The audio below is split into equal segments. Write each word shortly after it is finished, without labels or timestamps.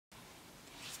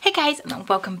Hey guys, and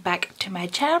welcome back to my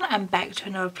channel. I'm back to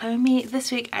another plan me.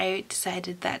 This week I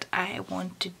decided that I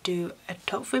want to do a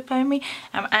top 3 plan me.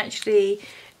 I'm actually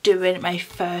doing my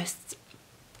first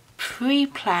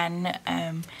pre-plan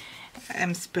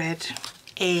spread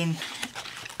in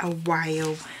a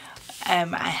while.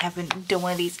 I haven't done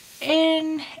one of these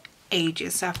in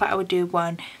ages, so I thought I would do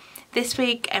one this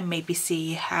week and maybe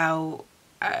see how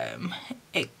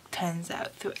it turns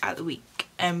out throughout the week.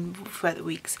 Throughout the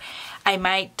weeks. I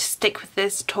might stick with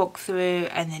this, talk through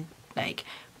and then like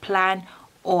plan,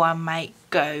 or I might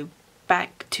go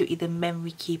back to either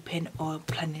memory keeping or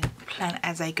plan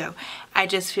as I go. I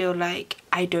just feel like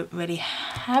I don't really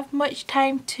have much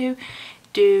time to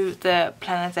do the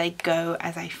plan as I go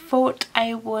as I thought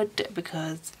I would,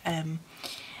 because I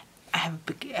have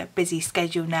a busy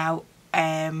schedule now,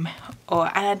 and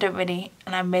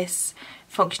I miss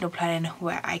functional planning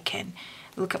where I can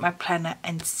look at my planner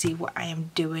and see what I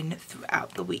am doing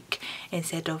throughout the week,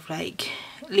 instead of like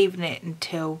leaving it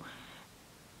until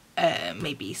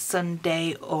maybe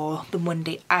Sunday or the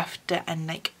Monday after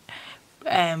and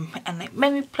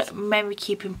memory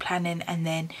keeping, planning, and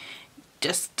then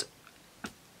just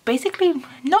basically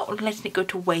not letting it go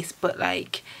to waste, but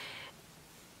like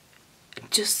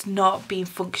just not being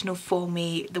functional for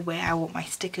me the way I want my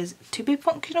stickers to be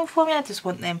functional for me. I just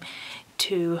want them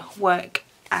to work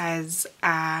as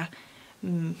a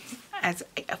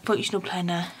functional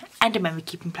planner and a memory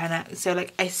keeping planner. So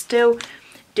like I still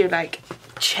do like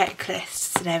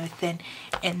checklists and everything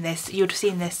in this. You would see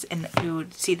this in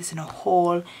a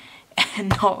haul.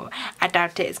 Not, I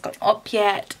doubt it's gone up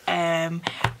yet,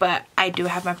 but I do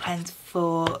have my plans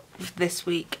for this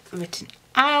week written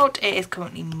out. It is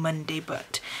currently Monday,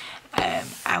 but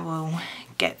I'll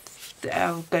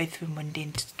go through Monday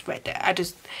and just read it.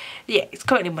 Yeah, it's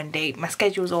currently Monday. My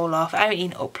schedule's all off. I haven't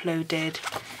even uploaded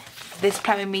this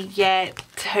plan with me yet.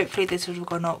 Hopefully this would have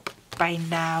gone up by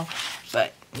now.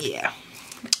 But yeah,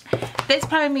 this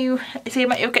plan with me, so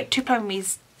you'll get 2 plan with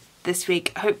me's this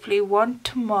week. Hopefully one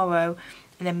tomorrow,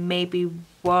 and then maybe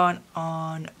one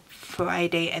on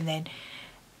Friday, and then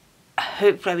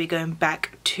hopefully I'll be going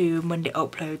back to Monday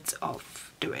uploads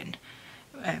of doing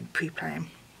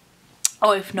pre-planning.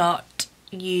 Or if not,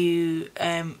 you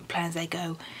plan as I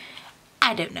go.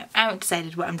 I don't know. I haven't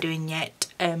decided what I'm doing yet.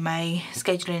 My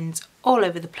scheduling's all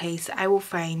over the place. I will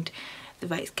find the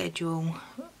right schedule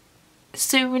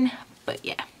soon. But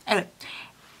yeah, anyway,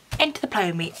 into the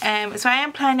plan me. So I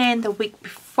am planning the week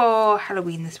before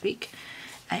Halloween this week.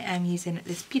 I am using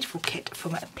this beautiful kit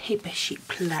from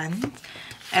PaperChicPlans.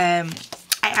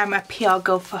 I am a PR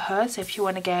girl for her, so if you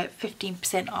want to get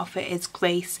 15% off, it is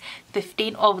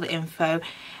Grace15. All the info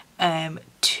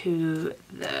to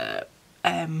the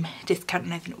discount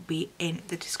and everything will be in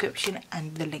the description,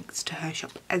 and the links to her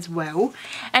shop as well,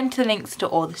 and to the links to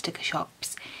all the sticker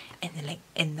shops in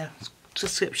the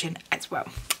description as well.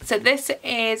 So this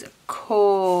is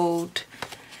called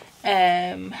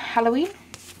Halloween.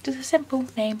 Just a simple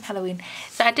name, Halloween.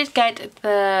 So I did get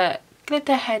the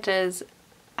glitter headers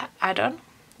add-on.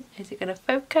 Is it going to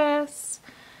focus?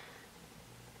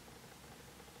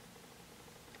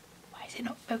 Why is it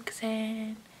not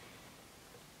focusing?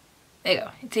 There you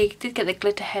go. So you did get the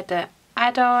glitter header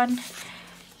add-on.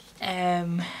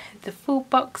 The full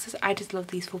boxes. I just love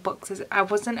these full boxes. I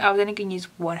was only going to use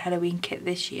one Halloween kit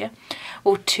this year,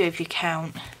 or 2 if you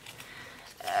count.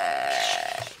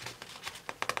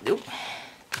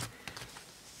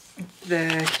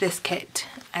 This kit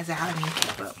as a Halloween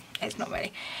kit, but it's not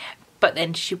really. But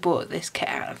then she bought this kit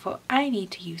out and I thought I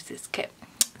need to use this kit.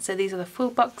 So these are the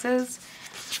full boxes,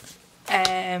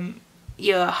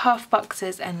 your half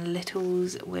boxes and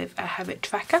littles with a habit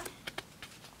tracker,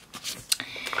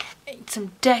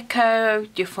 some deco,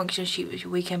 your functional sheet with your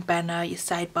weekend banner, your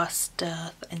sidebar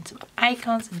stuff, and some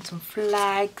icons and some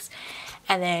flags,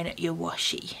 and then your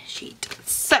washi sheet.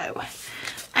 So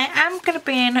I am going to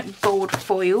bring in gold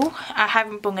foil. I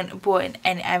haven't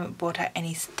brought out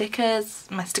any stickers.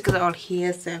 My stickers are all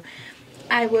here, so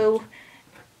I will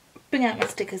bring out my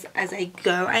stickers as I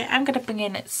go. I am going to bring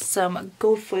in some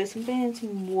gold foil. So I'm bringing in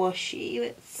some washi.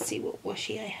 Let's see what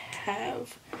washi I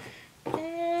have.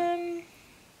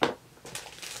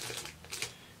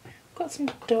 Got some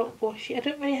dot washi. I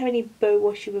don't really have any bow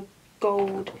washi with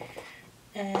gold,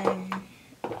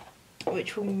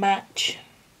 which will match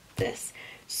this.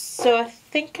 So I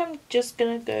think I'm just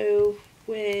gonna go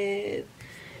with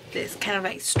this kind of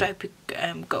like striped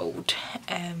gold.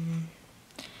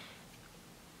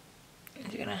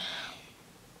 Is it gonna?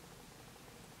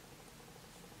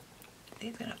 I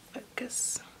think it's gonna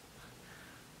focus.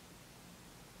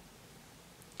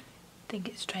 I think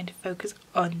it's trying to focus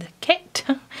on the kit.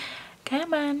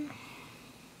 Come on. again.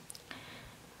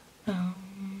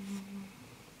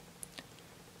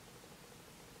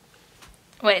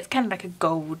 Well, it's kind of like a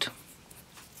gold.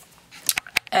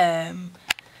 Kind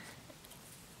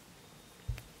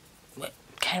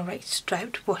of like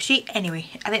striped washi. Anyway,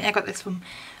 I think I got this from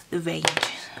the range.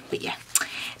 But yeah.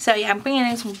 So yeah, I'm bringing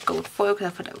in some gold foil because I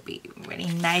thought that would be really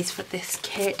nice for this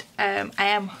kit. I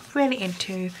am really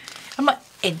into, I'm not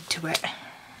into it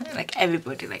like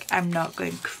everybody, like I'm not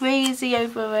going crazy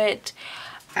over it.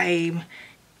 I'm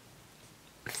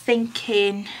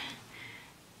thinking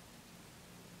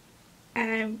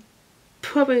I'm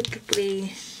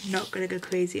probably not going to go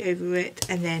crazy over it,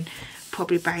 and then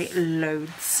probably buy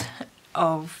loads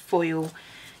of foil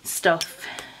stuff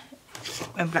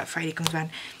when Black Friday comes around.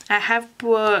 I have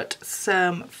bought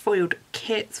some foiled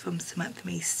kits from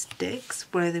Samanthamsticks.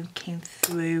 One of them came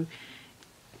through,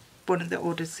 one of the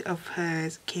orders of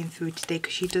hers came through today,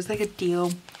 because she does like a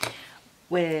deal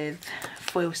with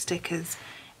foil stickers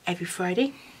every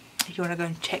Friday. If you want to go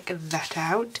and check that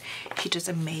out, she does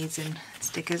amazing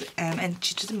stickers, and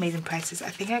she does amazing prices. I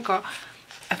think I got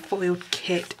a foiled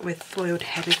kit with foiled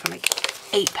headers for like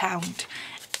 £8,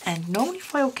 and normally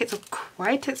foil kits are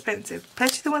quite expensive,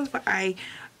 especially the ones that I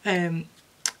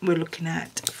were looking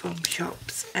at from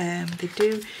shops. They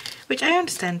do, which I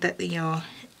understand that they are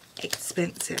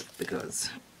expensive because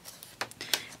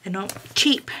they're not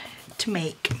cheap to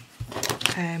make,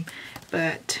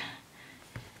 but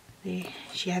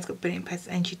she has got brilliant prices,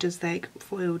 and she does like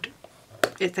foiled,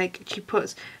 it's like she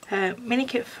puts her mini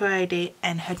kit Friday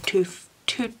and her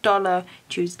 $2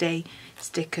 Tuesday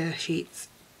sticker sheets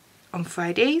on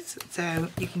Fridays, so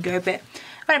you can go a bit.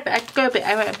 I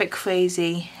went a bit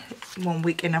crazy one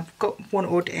week, and I've got one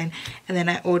order in, and then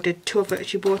I ordered two of it.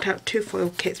 She brought out 2 foil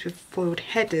kits with foiled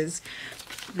headers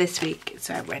this week,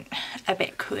 so I went a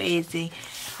bit crazy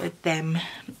with them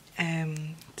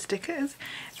stickers.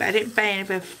 But I didn't buy any of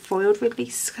a foiled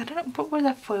release. I don't know what was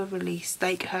a foiled release,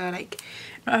 like her, like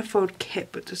not a foiled kit,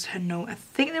 but just her note. I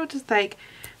think they were just like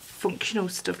functional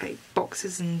stuff, like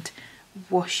boxes and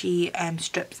washi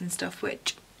strips and stuff,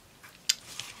 which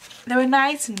they were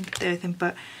nice and everything,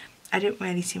 but I didn't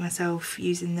really see myself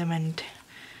using them, and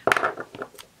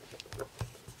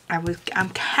I'm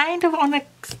kind of on a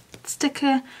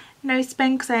sticker no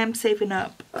spend because I am saving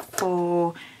up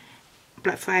for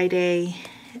Black Friday,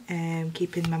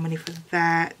 keeping my money for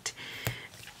that,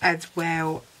 as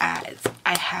well as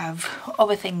I have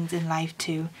other things in life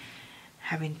too,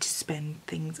 having to spend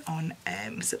things on,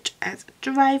 such as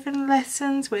driving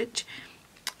lessons, which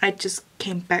I just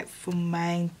came back from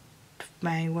my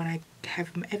one I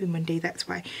have them every Monday. That's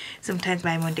why sometimes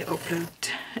my Monday upload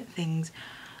things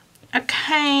are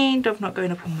kind of not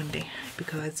going up on Monday,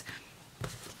 because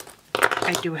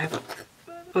I do have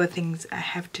other things I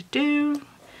have to do,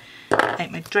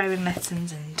 like my driving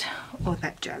lessons and all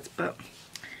that jazz, but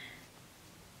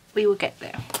we will get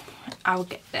there. I'll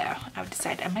get there. I've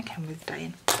decided, and my camera's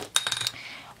dying.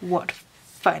 What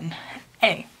fun.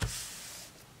 Anyway,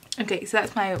 okay, so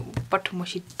that's my bottom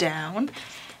washi down.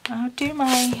 I'll do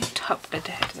my top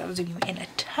glitter because I was zooming in a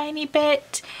tiny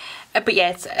bit, but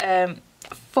yes,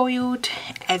 foiled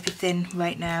everything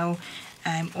right now.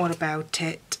 I'm all about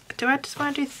it. Do I just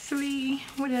want to do 3?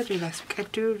 What did I do last week? I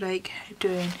do like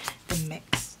doing the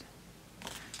mixed,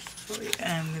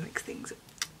 the mixed things.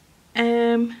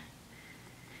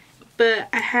 But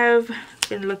I have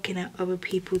been looking at other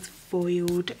people's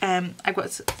foiled. I'm going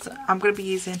to be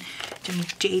using some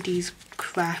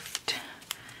JadiesCrafts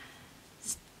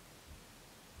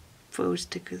foil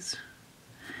stickers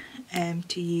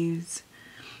to use,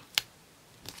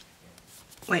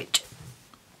 which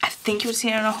I think you'll see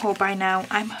it on a haul by now.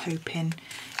 I'm hoping.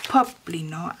 Probably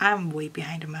not. I'm way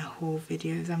behind on my haul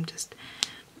videos. I'm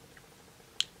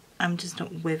just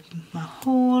not with my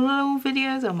haul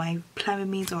videos or my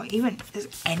planning me's, or even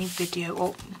any video,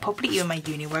 or probably even my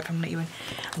uni work. I'm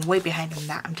way behind on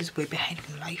that. I'm just way behind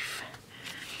in life.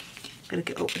 Gotta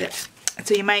get up with it.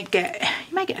 So you might get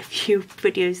a few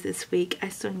videos this week. I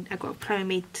got a planning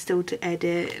me still to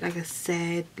edit, like I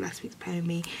said, last week's planning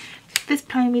me. This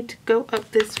planning me to go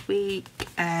up this week.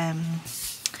 And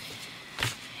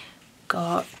I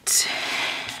got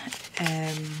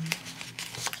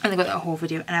that whole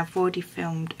video, and I've already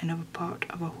filmed another part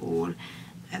of a haul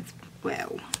as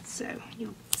well, so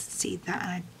you'll see that.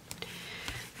 And I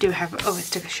do have other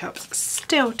sticker shops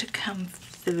still to come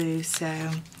through,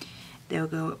 so they'll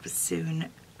go up soon.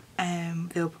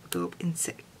 They'll go up in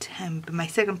September. My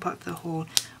second part of the haul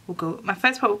will go, my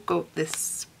first part will go up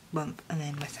this month, and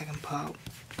then my second part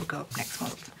will go up next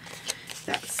month.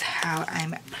 That's how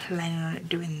I'm planning on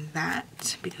doing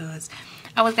that, because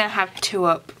I was going to have 2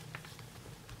 up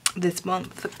this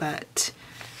month, but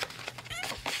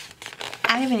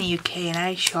I live in the UK and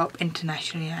I shop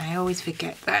internationally, and I always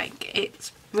forget that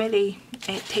it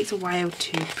takes a while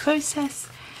to process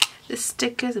the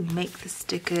stickers and make the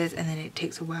stickers, and then it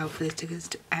takes a while for the stickers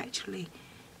to actually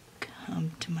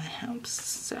come to my house,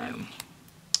 so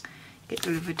get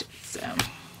delivered. So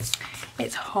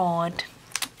it's hard.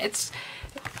 It's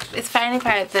fine if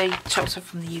the shops are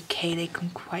from the UK, they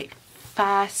come quite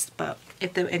fast, but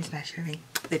if they're internationally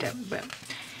they don't, but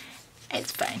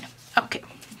it's fine. Okay,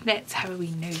 let's have a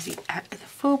wee nosy at the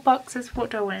full boxes.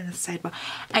 What do I want in the sidebar?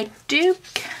 I do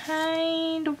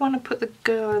kind of want to put the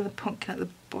girl and the pumpkin at the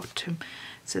bottom,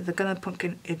 so the girl and the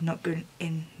pumpkin is not going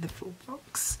in the full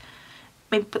box.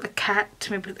 Maybe put the cat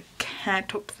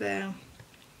up there.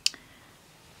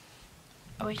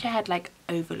 I wish I had like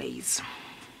overlays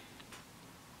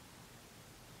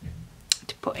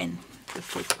to put in the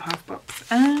full half box.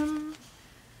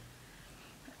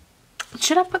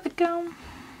 Should I put the girl?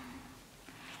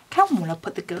 I can't want to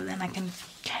put the girl, then I can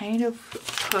kind of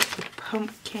put the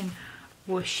pumpkin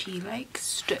washi like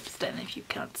strips then, if you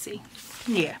can't see.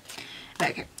 Yeah.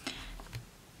 Okay.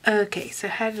 Okay, so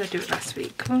how did I do it last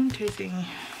week? 1, 2, 3.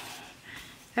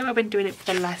 I've been doing it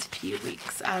for the last few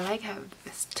weeks. I like how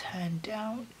this turned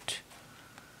out.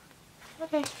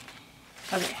 Okay.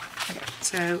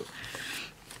 So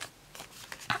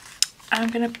I'm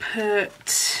gonna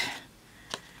put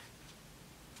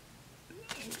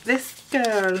this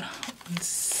girl on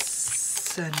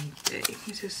Sunday.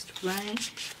 Is this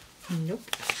right?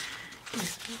 Nope.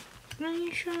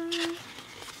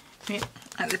 Yeah,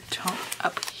 at the top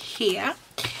up here.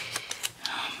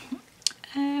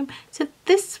 So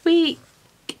this week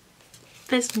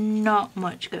there's not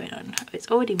much going on. It's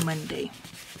already Monday.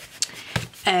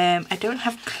 I don't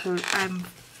have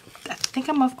I think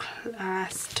I'm off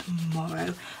class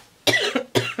tomorrow.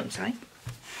 I'm sorry.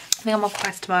 I think I'm off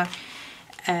class tomorrow.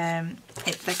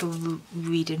 It's like a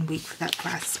reading week for that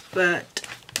class, but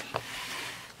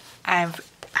as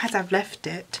I've left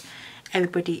it,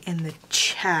 everybody in the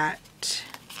chat,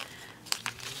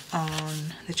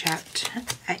 on the chat,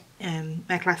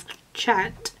 my class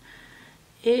chat,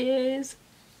 is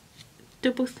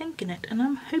double thinking it, and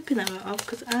I'm hoping that we're off,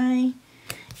 because I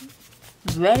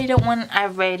really don't like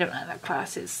that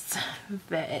class. It's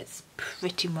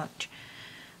pretty much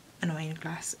annoying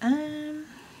class.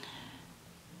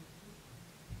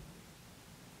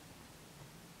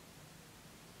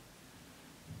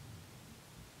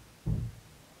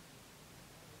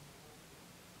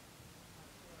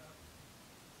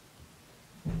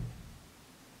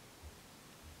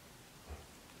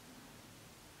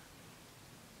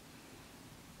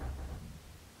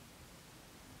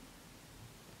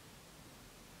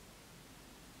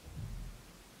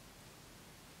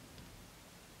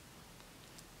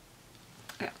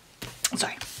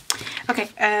 Sorry. Okay,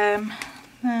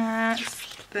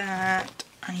 that's that.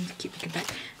 I need to keep looking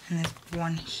back. And there's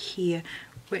one here,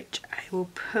 which I will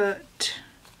put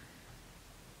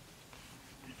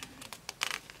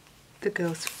the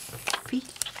girl's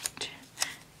feet.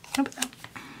 I'll put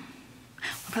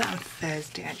that on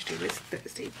Thursday, actually. Where's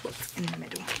Thursday? What's in the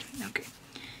middle? Okay.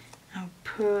 I'll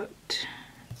put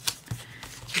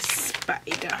the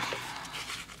spider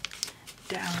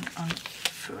down on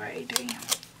Friday.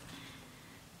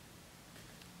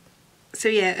 So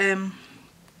yeah,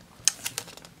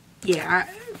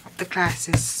 the class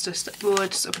is just, we're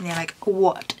just up in there like,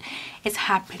 what is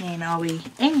happening? Are we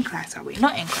in class? Are we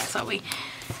not in class? Are we?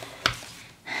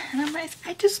 And I'm like,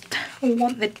 I just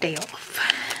want the day off.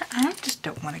 I just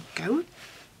don't want to go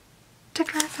to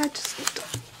class.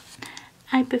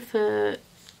 I prefer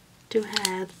to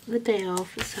have the day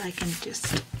off so I can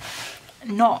just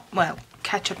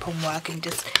catch up on work and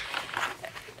just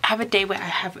have a day where I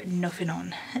have nothing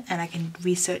on and I can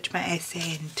research my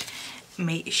essay and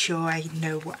make sure I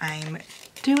know what I'm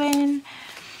doing,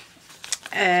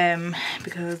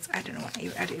 because I don't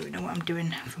even know what I'm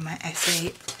doing for my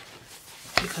essay,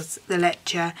 because the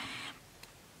lecture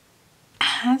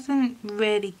hasn't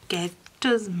really given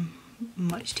us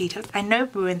much details. I know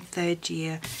we're in 3rd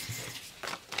year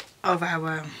of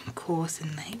our course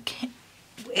and like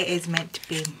it is meant to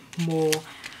be more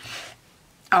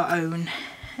our own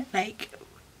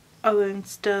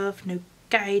stuff, no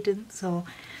guidance or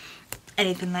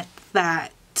anything like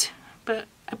that, but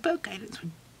a book guidance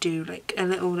would do, like a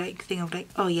little like thing of like,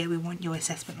 oh yeah, we want your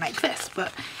assessment like this,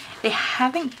 but they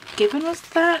haven't given us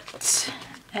that.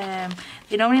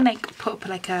 They normally like put up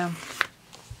like a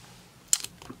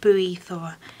brief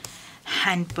or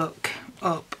handbook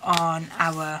up on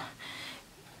our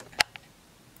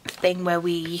thing where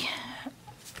we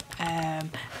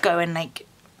go and like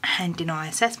hand in our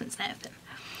assessments and everything.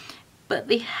 But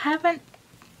they haven't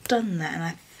done that, and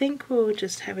I think we're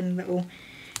just having a little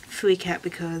freak out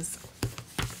because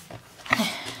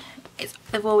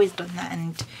they've always done that,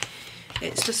 and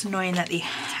it's just annoying that they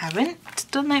haven't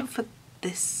done that for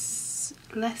this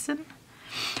lesson.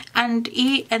 And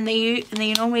they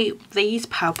normally use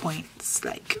PowerPoints,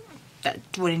 like that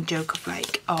running joke of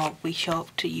like, oh, we show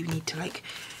up to you need to like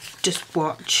just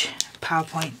watch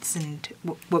PowerPoints and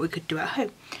what we could do at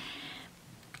home.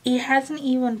 He hasn't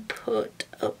even put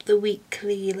up the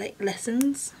weekly like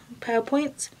lessons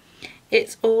PowerPoints.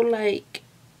 It's all like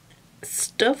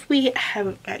stuff we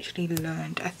haven't actually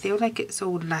learned. I feel like it's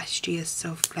all last year's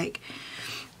stuff, like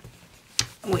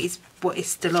what is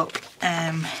still up,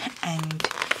 and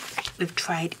we've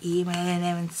tried emailing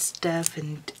them and stuff,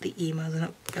 and the emails are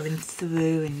not going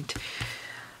through, and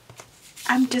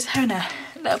I'm just having a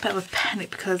little bit of a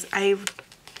panic because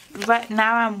right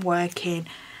now I'm working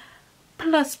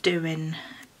plus doing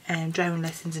driving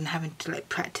lessons and having to like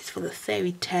practice for the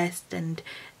theory test, and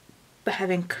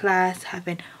having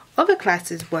other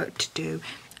classes work to do.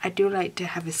 I do like to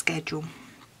have a schedule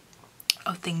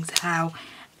of things how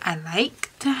I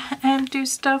like to do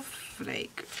stuff,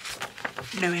 like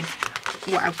knowing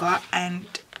what I've got, and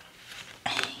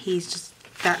he's just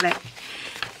that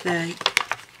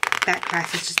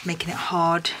class is just making it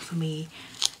hard for me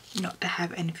not to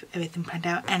have everything planned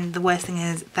out. And the worst thing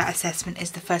is that assessment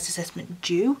is the first assessment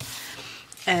due,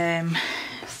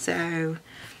 so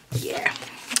yeah,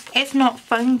 it's not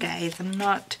fun, guys. I'm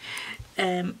not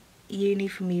uni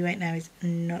for me right now is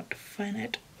not fun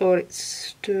at all. It's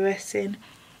stressing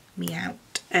me out.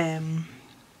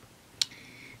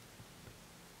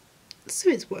 So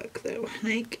it's work though.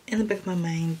 Like in the back of my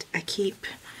mind I keep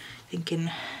thinking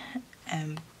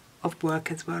of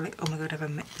work as well, like, oh my god,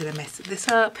 did I mess this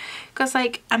up? Because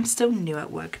like I'm still new at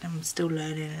work and I'm still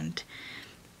learning, and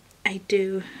I'm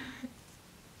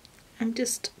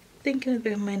just thinking in the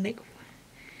back of my mind, like,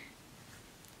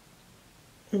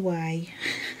 why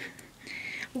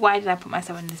did I put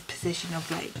myself in this position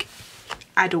of like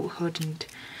adulthood and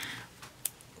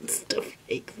stuff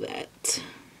like that.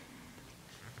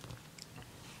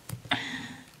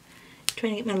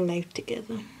 Trying to get my life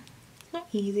together. It's not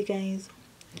easy, guys.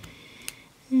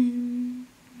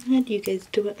 How do you guys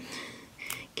do it?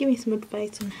 Give me some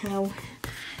advice on how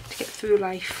to get through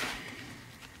life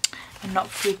and not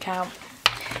freak out.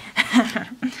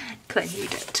 Because I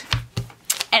need it.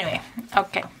 Anyway,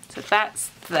 okay, so that's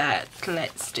that.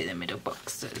 Let's do the middle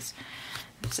boxes.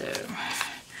 So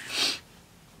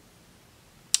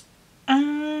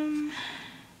I'm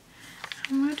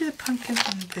gonna do the pumpkins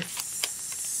on this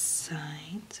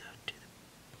side. So I'll do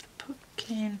the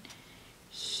pumpkin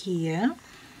here.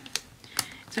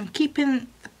 So I'm keeping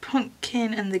the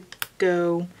pumpkin and the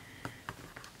girl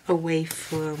away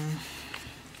from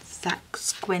that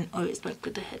squint. Oh, it's my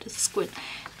glitter head is squint.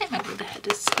 I think my glitter head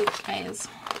is squint, guys.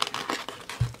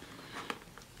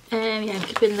 Yeah, I'm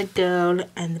keeping the girl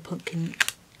and the pumpkin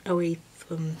away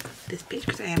from this page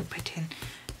because I am putting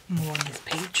more on this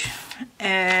page.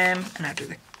 And I'll do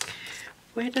the,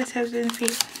 where did I say I was doing the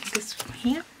feet? This from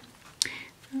here.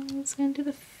 I was going to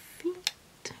do the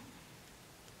feet.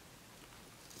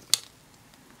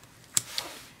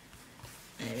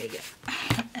 There we go.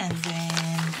 And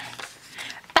then,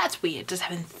 that's weird, just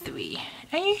having 3.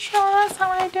 Are you sure that's how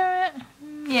I do it?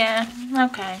 Yeah,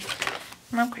 okay.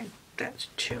 Okay, that's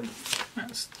 2.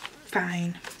 That's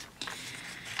fine.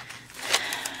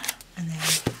 And then,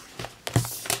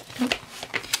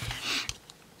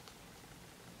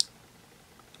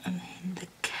 the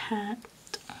cat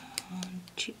on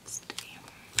Tuesday.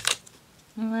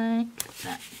 Like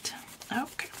that.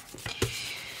 Okay.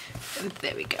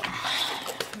 There we go.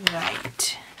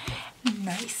 Right.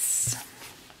 Nice.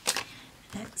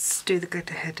 Let's do the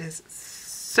glitter headers.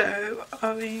 So,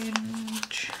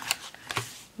 orange.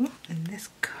 Ooh, in this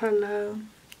colour.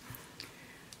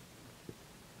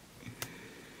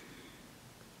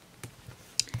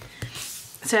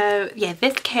 So yeah,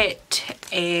 this kit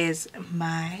is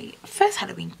my first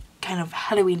Halloween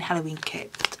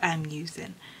kit I'm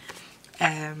using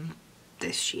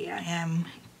this year. I am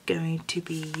going to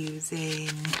be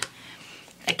using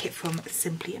a kit from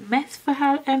Simply a Mess for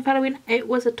Halloween. It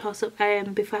was a toss-up.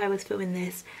 Before I was filming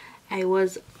this, I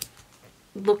was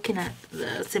looking at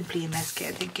the Simply a Mess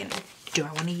kit thinking, do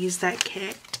I want to use that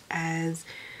kit as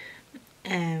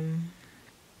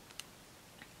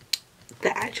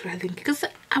the actual Halloween kit? Because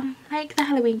I like the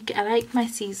Halloween kit. I like my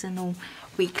seasonal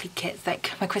weekly kits,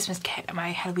 like my Christmas kit, my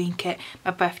Halloween kit,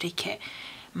 my birthday kit,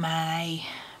 my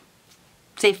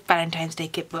say Valentine's Day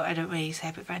kit, but I don't really say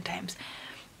Happy Valentine's.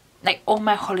 like all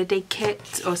my holiday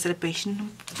kits or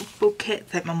celebration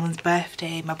kits, like my mum's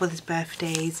birthday, my brother's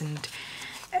birthdays, and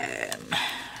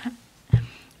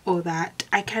all that.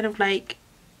 I kind of like,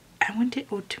 I want it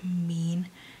all to mean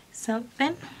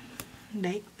something,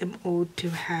 like them all to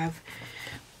have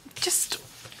just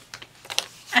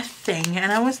a thing.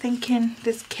 And I was thinking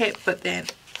this kit, but then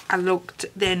I looked,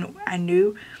 then I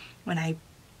knew when I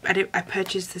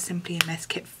purchased the Simply a Mess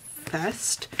kit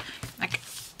first. Like,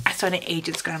 I saw it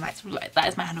ages ago and I'm like, right, that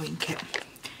is my Halloween kit.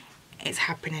 It's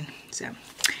happening. So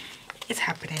it's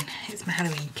happening. It's my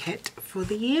Halloween kit for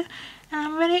the year, and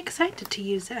I'm really excited to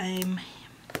use it.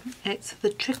 It's the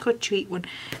trick or treat one.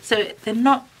 So they're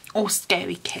not all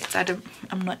scary kits.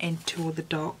 I'm not into all the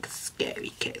dark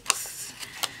scary kits.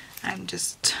 I'm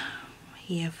just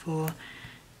here for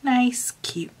nice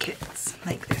cute kits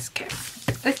like this kit.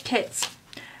 This kit's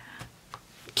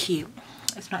cute.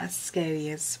 It's not as scary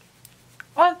as,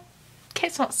 well,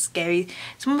 kit's not scary.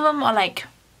 Some of them are like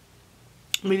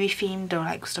movie themed or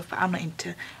like stuff, but I'm not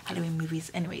into Halloween movies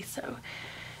anyway, so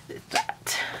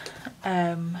that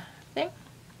thing.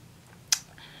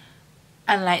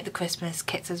 And like the Christmas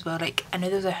kits as well. Like, I know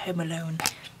there's a Home Alone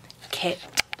kit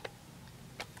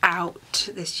out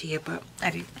this year, but I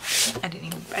didn't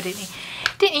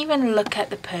even look at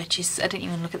the purchase. I didn't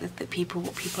even look at what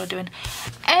people are doing.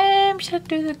 Should I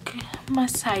do my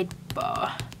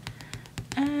sidebar?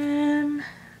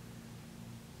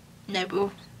 No,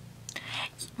 but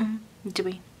do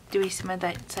we some of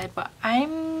that sidebar?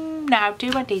 I'll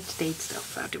do my day-to-day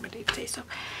stuff. I'll do my day-to-day stuff.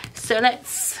 So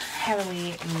let's have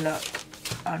a look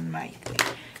on my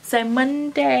thing. So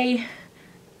Monday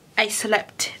I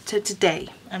slept. So today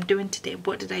I'm doing today.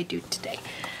 What did I do today?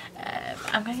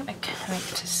 I'm going to get my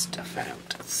character stuff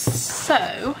out.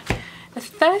 So the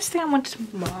first thing I wanted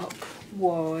to mark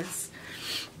was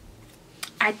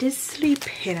I did sleep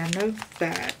in. I know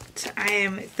that it's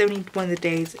only one of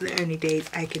the only days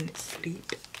I can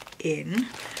sleep in.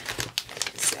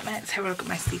 So let's have a look at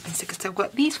my sleeping stickers. So I've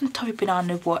got these from Toffee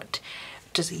Banana. What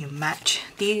doesn't even match?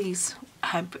 These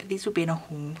will be in a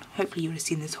haul. Hopefully you would have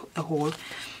seen the haul.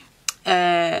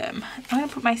 I'm going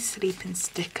to put my sleeping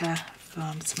sticker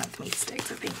from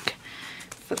Samanthamsticks, I think,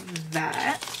 for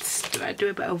that. Do I do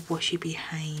a bit of washi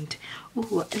behind?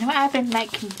 Ooh, you know what I've been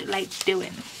like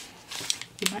doing?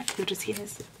 You might be able to see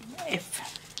this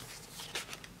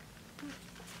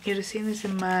you'd have seen this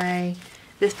in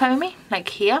this part of me, like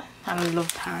here. I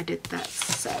loved how I did that.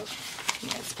 So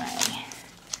here's my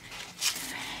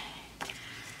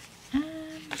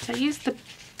so I used the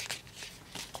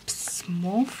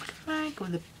small flag or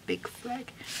the big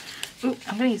flag. Oh,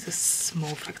 I'm going to use the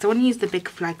small flag. So I want to use the big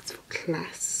flags for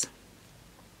class.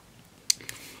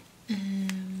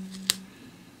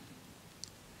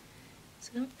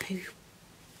 So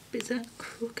is that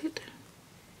crooked?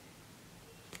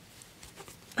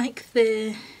 Like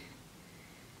there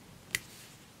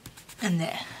and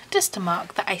there, just to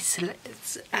mark that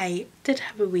I did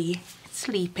have a wee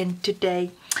sleep in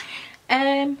today.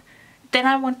 Then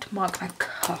I want to mark my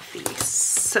coffee,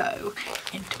 so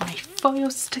into my foil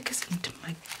stickers, into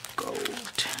my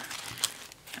gold.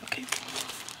 Okay.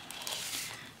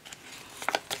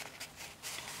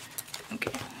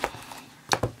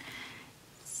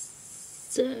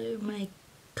 So my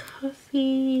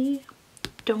coffee,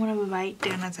 don't want to write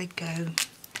down as I go.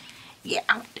 Yeah,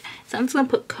 so I'm just going to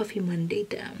put Coffee Monday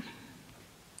down.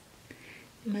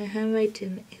 My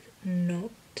handwriting is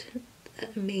not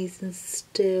that amazing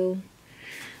still.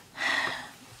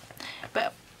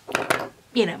 But,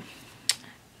 you know,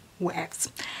 whatevs.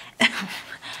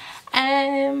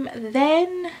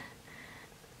 Then,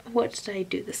 what did I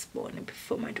do this morning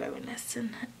before my driving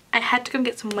lesson? I had to go and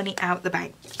get some money out the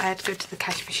bank. I had to go to the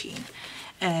cash machine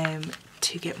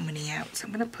to get money out. So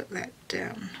I'm going to put that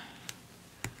down.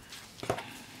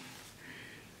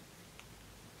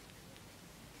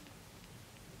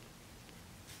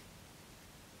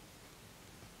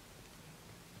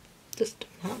 Just to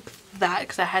mark that,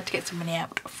 because I had to get some money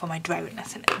out for my driving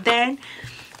lesson. Then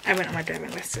I went on my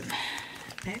driving lesson.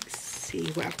 Let's see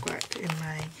what I've got in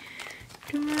my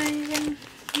driving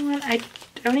one. I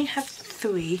only have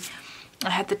 3. I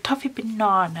had the Toffee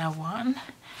Banana one,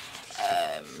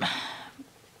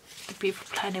 the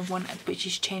Beautiful Planning one, which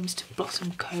is changed to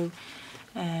Blossomnoseco,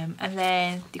 and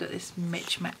then you got this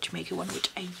Mitch Matchmaker one,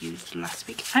 which I used last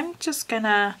week. I'm just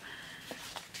gonna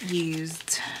use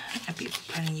a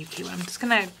Beautiful Planning UK one. I'm just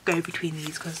gonna go between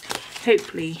these because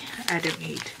hopefully I don't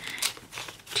need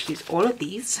to use all of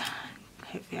these.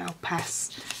 Hopefully I'll pass,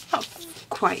 not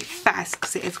quite fast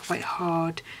because it is quite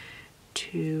hard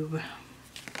to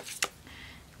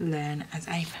learn as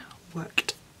I've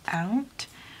worked out.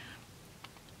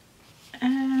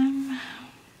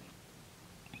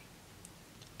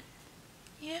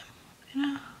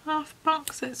 half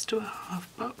box. Let's do a half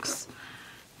box.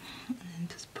 And then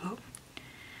just put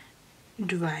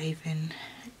driving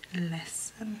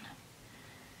lesson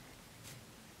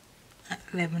at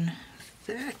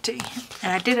 11:30.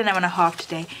 And I did an hour and a half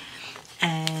today,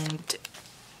 and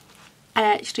I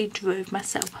actually drove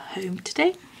myself home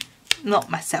today. Not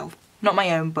myself, not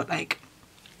my own, but like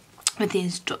with the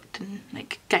instructor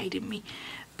like guiding me.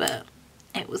 But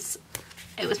it was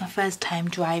my first time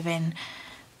driving,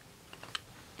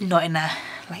 not in a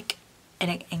like in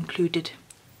an included.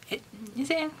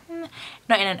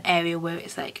 Not in an area where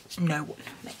it's like no one.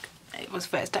 Like it was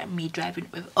first time me driving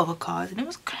with other cars, and it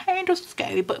was kind of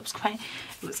scary, but it was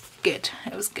good.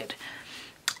 It was good.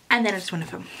 And then I just want to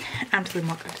film. And to the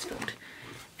mark I just filmed.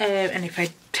 And if I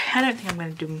don't think I'm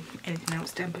going to do anything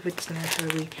else then, but we're just going to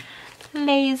be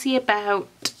lazy about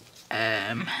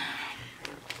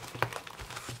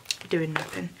doing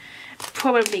nothing.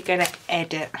 Probably going to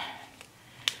edit.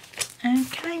 Can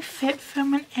I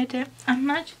film and edit? I'm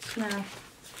actually just going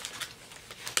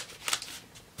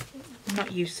to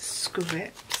not use the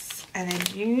scripts and then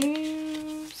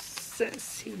use, let's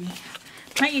see,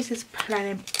 I might use this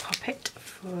planning puppet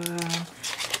from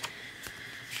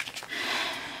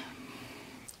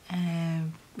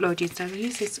LauraJanestyles. I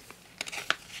use this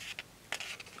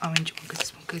orange one because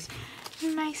this one goes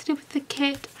nicely with the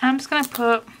kit. I'm just going to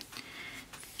put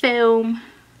film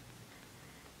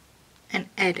and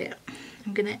edit.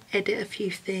 I'm going to edit a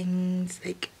few things,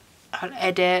 like I'll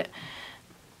edit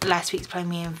last week's plan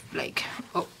me like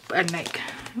up and like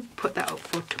put that up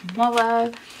for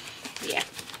tomorrow. Yeah,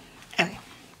 anyway,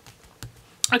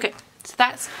 okay, so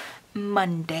that's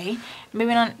Monday.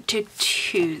 Moving on to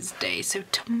Tuesday. So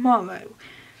tomorrow,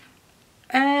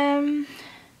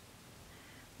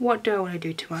 what do I want to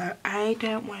do tomorrow? I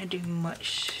don't want to do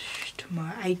much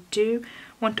tomorrow. I do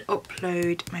want to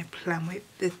upload my plan with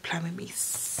me,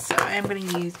 so I'm going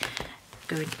to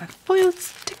go into my foil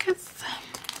stickers.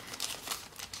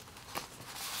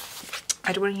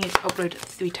 I don't want to upload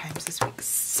 3 times this week,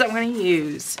 so I'm going to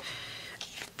use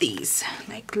these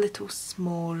like little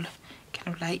small kind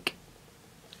of like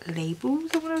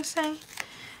labels, I want to say,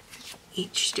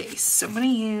 each day. So I'm going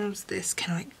to use this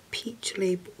kind of like peach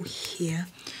label here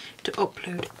to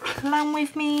upload plan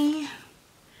with me.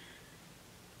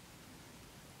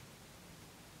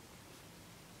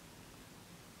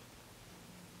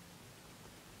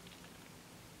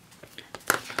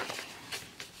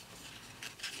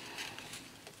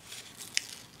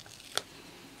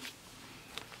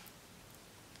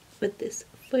 With this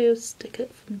foil sticker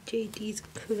from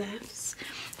JadiesCrafts,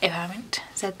 if I haven't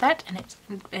said that, and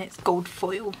it's gold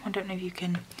foil. I don't know if you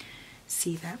can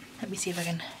see that. Let me see if I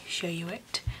can show you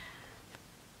it.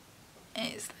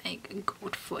 It's like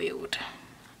gold foiled,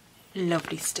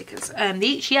 lovely stickers.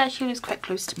 She actually lives quite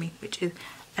close to me, which is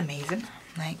amazing.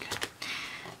 Like,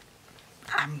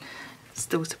 I'm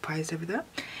still surprised over that.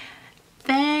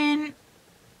 Then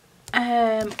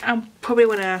I'm probably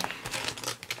wanna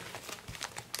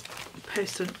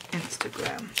post on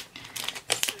Instagram.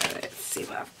 So let's see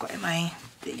what I've got in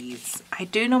these. I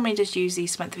do normally just use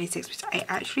these Samanthamsticks, which I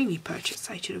actually repurchased.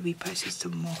 I should have repurchased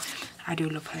some more. I do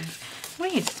love her. I'm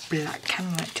going to use black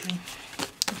camera actually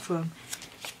from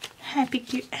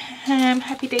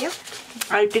HappyDaya.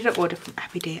 I did an order from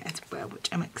HappyDaya as well, which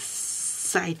I'm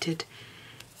excited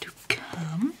to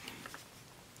come.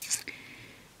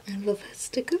 I love her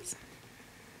stickers.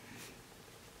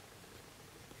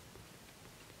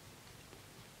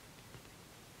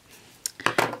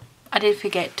 I did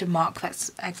forget to mark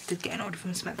that I did get an order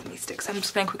from Samanthamsticks. I'm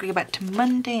just going to quickly go back to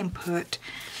Monday and put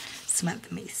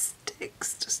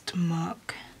Samanthamsticks just to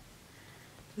mark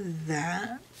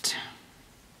that.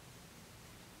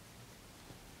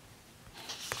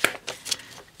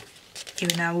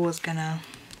 Even though I was gonna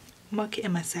mark it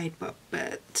in my sidebar,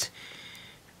 but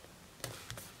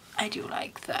I do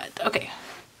like that. Okay,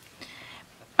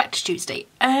 back to Tuesday.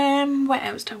 What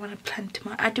else do I want to plan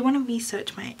tomorrow? I do want to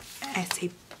research my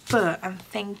essay, but I'm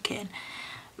thinking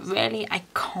really I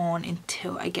can't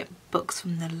until I get books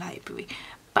from the library.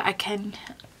 But I can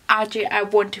actually, I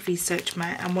want to research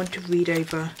I want to read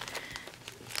over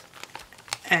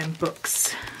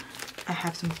books. I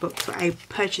have some books that I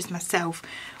purchased myself,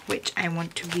 which I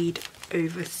want to read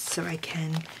over so I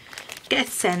can get a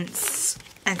sense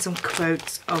and some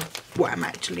quotes of what I'm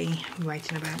actually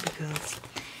writing about, because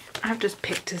I've just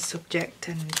picked a subject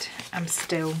and I'm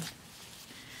still,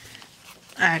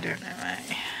 I don't know,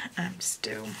 I'm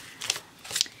still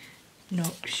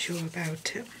not sure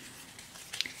about it.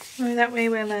 Well, that way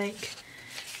where like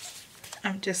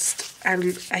I'm just,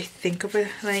 I think of it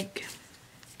like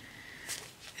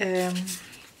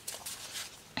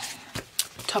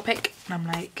topic, and I'm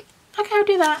like, okay, I'll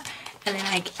do that. And then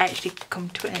I actually come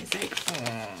to it and it's like,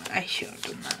 oh, I should have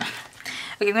done that.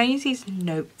 Okay, I'm going to use these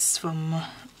notes from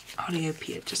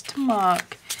Hollyopia just to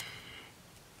mark,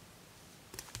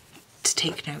 to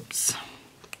take notes.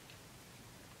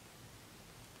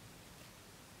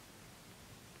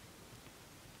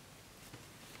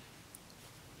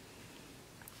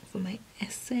 For my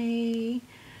essay.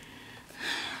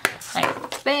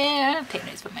 Right there, take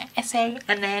notes for my essay,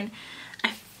 and then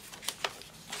I'm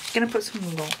gonna put some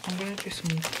I'm gonna do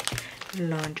some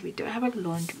laundry. Do I have a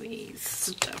laundry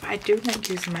stuff? I do like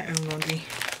using my own laundry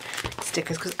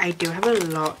stickers because I do have a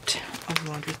lot of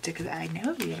laundry stickers. I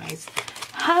never realized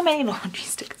how many laundry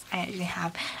stickers I actually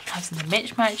have. I have some of the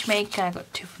Matchmaker, I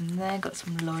got 2 from there, got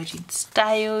some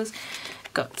LauraJanestyles,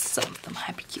 got some from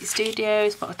HappyCute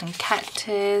Studios, Bottom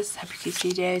Cactus, HappyCute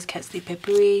Studios, Cat Sleep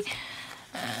Peppery,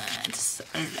 just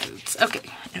loads. Okay,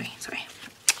 anyway, sorry.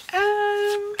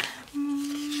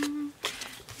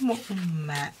 What will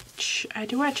match? I need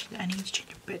to change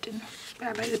the bedding, but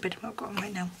I like the bedding I've got on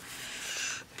right now.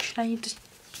 Should I just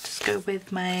go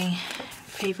with my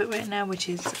favourite right now, which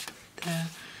is the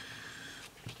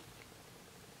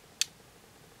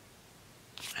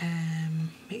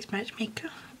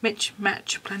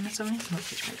Match Planner, sorry, not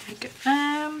Mix Matchmaker.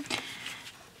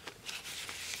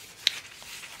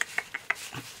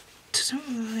 Doesn't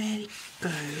really go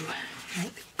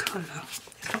like the colour.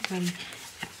 It's not really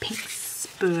a pink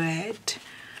spread.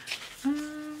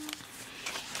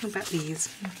 What about these?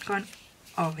 I've got an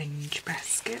orange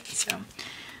basket, so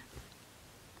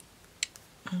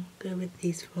I'll go with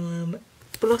these from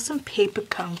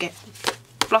PaperChicPlans. Get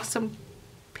Blossom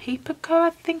PaperChicPlans, I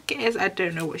think it is. I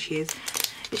don't know what she is.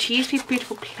 She used to be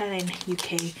Beautiful Planning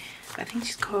UK, but I think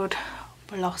she's called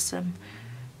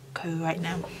Blossomnoseco right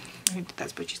now. I think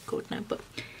that's what she's called now, but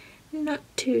not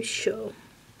too sure.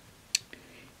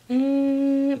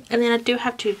 And then I do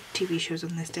have 2 TV shows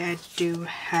on this day. Do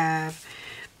I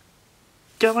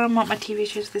want to mark my TV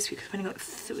shows this week? I've only got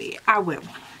 3. I will.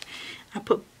 I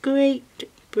put Great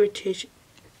British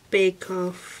Bake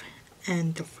Off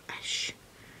and The Flash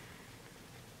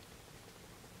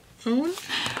on.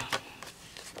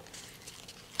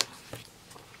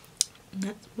 And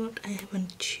that's what I have on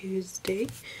Tuesday.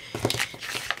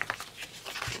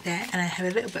 There, and I have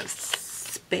a little bit of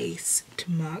space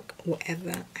to mark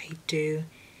whatever I do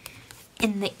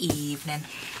in the evening.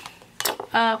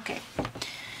 Okay.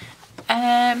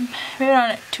 Moving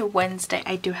on to Wednesday.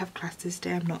 I do have class this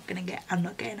day. I'm not getting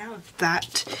out of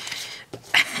that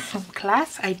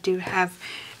class. I do have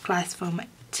class from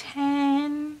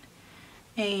 10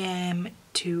 AM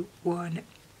to 1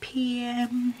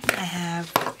 PM.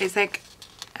 It's like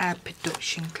a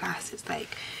production class. It's like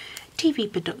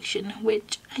TV production,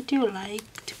 which I do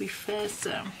like, to be fair,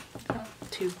 so not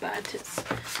too bad. It's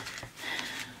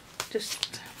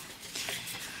just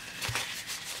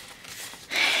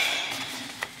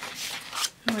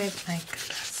with my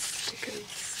class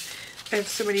stickers. I have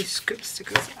so many script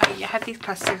stickers. I have these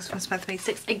class stickers from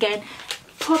Samanthamsticks. Again,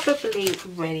 probably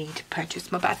ready to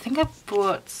purchase more, but I think I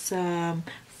bought some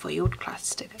foiled class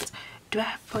stickers. Do I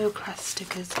have foiled class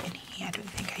stickers in here? I don't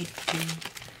think I do.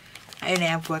 I only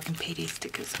have working payday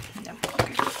stickers. No,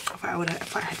 okay. If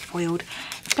I had foiled,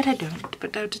 but I don't.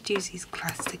 But I'll just use these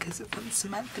class stickers from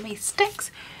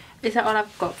Samanthamsticks. Is that all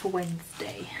I've got for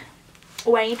Wednesday?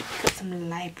 Oh, I need to pick up some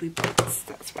library books.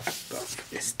 That's what I've got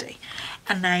for this day.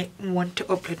 And I want to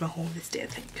upload my haul this day, I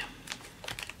think.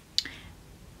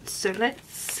 So let's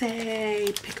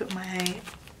say pick up my...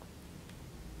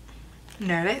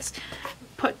 No, let's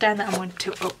put down that I want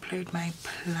to upload my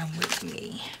plan with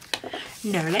me.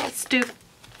 No, let's do...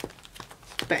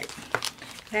 But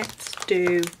let's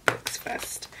do books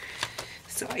first.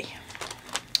 Sorry.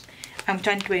 I'm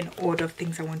trying to do it in order of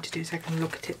things I want to do so I can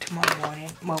look at it tomorrow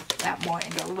morning. Well, that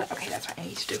morning. Okay, that's what I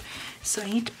need to do. So I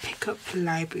need to pick up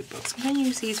library books. I'm going to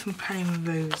use these from Planning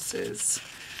Roses.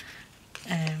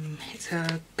 It's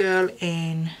a girl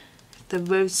in the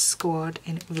Rose Squad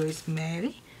in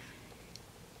Rosemary.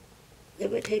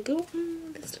 Let me take go.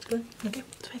 Let's just go. Okay,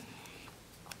 that's fine.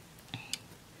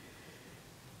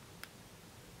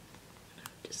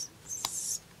 Just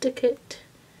stick it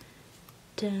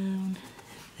down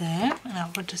there, and I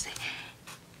want to say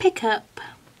pick up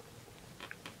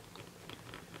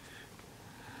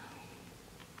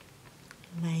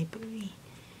library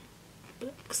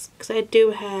books, because I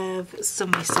do have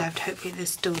some reserved. Hopefully they're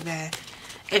still there.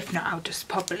 If not, I'll just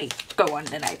probably go on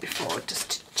the night before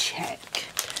just to check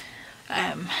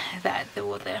that they're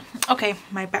all there. Okay,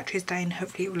 my battery's dying.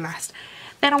 Hopefully it will last.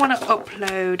 Then I want to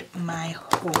upload my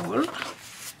haul. 'Cause I do have some reserved. Hopefully they're still there. If not, I'll just probably go on the night before just to check that they're all there. Okay, my battery's dying. Hopefully it will last. Then I want to upload my haul. 'Cause I do have some reserved. Hopefully they're still there. If not,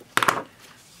 I'll just probably go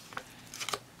on the night before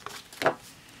just to check that they're all there. Okay, my battery's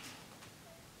dying. Hopefully it will last. Then I want to upload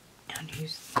my haul.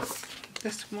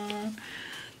 this one.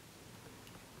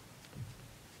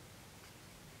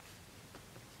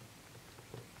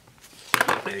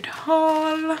 Upload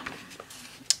haul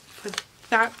for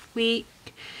that week,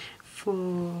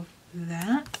 for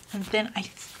that, and then I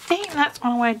think that's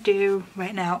all I want to do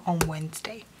right now on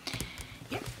Wednesday.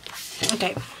 Yeah.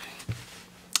 Okay.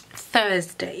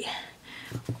 Thursday.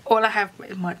 All I have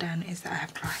marked down is that I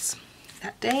have class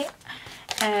that day.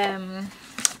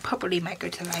 Probably might go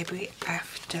to the library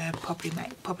after. Probably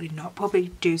not.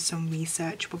 Probably do some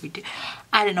research. Probably do.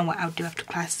 I don't know what I'll do after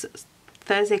class.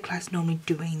 Thursday class normally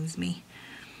drains me.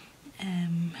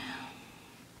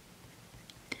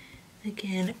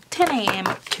 Again, 10 AM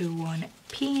to 1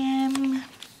 PM.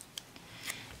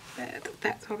 But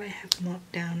that's all I have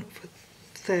marked down for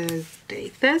Thursday.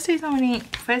 Thursday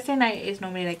night is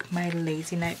normally like my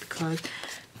lazy night, because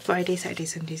Friday, Saturday,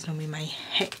 Sunday is normally my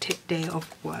hectic day of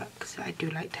work. So I do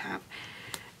like to have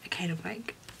a kind of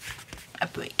like a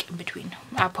break in between.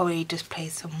 I'll probably just play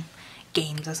some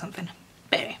games or something.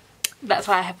 But anyway, that's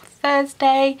what I have for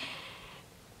Thursday.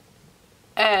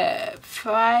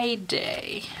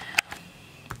 Friday,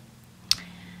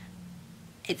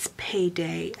 it's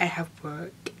payday. I have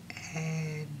work,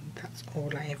 and that's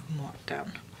all I have marked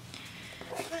down.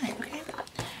 Right, okay.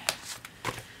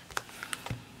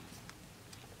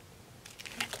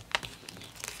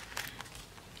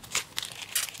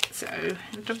 So I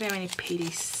don't have any payday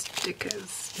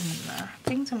stickers in there. I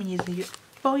think I'm using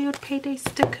foiled payday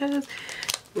stickers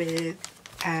with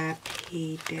a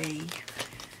payday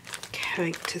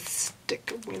character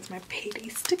sticker. Where's my payday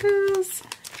stickers?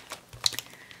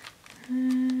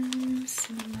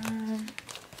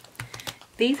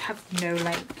 These have no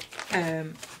like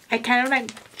I kind of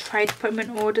like tried to put them in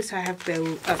order, so I have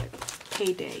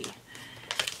payday.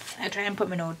 I try and put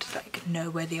them in order to like know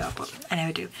where they are, but I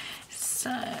never do. So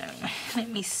let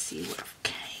me see what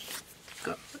I've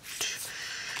got.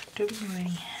 Don't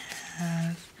really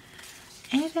have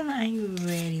anything that I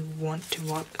really want to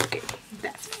rock. Okay,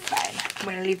 that's fine. I'm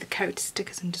gonna leave the character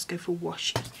stickers and just go for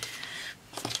washi.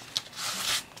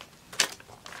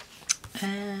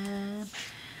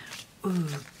 Ooh,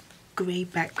 grey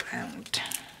background.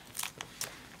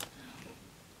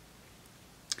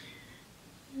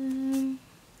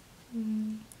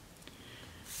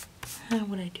 How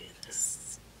would I do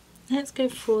this? Let's go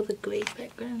for the grey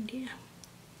background here.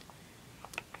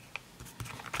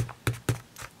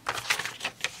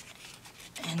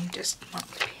 And just mark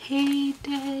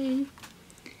payday.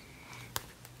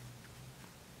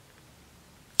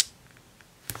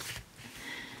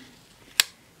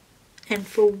 And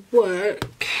for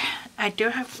work, I do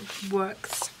have work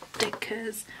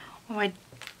stickers, or I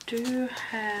do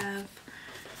have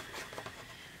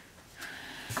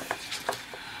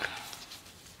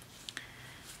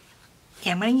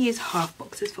I'm going to use half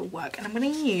boxes for work, and I'm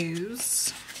going to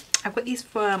use, I've got these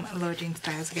from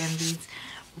LauraJanestyles again. These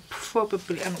will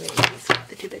probably, I'm going to use these,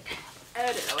 they're too big.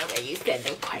 I don't know whether I use them,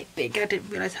 they're quite big. I didn't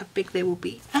realise how big they will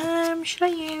be. Should I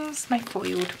use my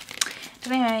foiled?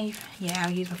 Yeah,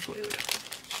 I'll use my foiled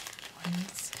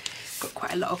ones. Got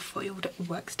quite a lot of foiled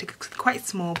work stickers. They're quite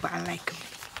small, but I like them.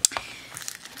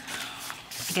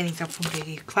 Again, these are from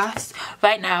JadiesCrafts.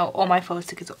 Right now, all my foil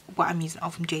stickers, what I'm using,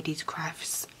 are from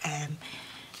JadiesCrafts.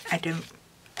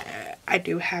 I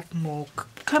do have more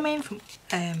coming from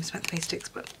Samanthamsticks,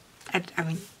 but I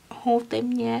haven't hauled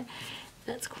them yet.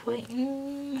 That's quite.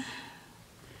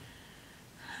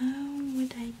 How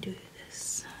would I do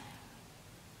this?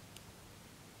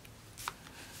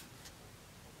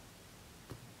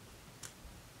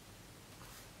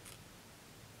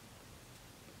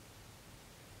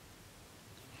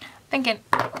 Thinking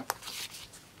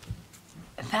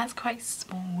that's quite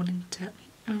small, isn't it?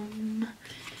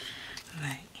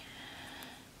 Right.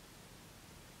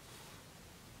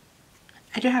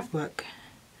 I do have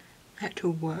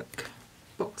actual work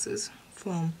boxes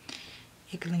from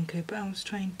Ickle Co, but I was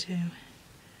trying to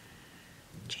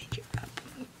change it up.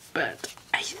 But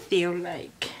I feel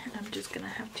like I'm just gonna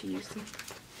have to use them.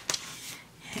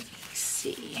 Let me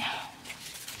see.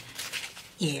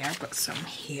 Yeah, I've got some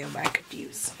here that I could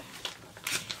use.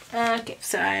 Okay,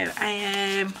 so I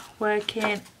am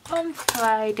working on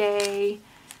Friday.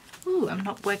 Ooh, I'm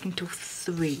not working till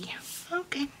 3.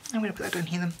 Okay, I'm gonna put that down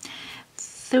here then.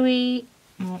 3.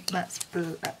 Oh, that's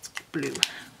blue. That's blue.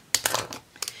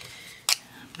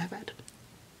 My bad.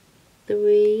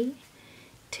 3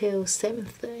 till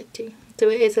 7:30. So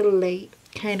it is a late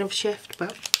kind of shift,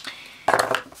 but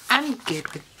I'm good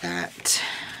with that.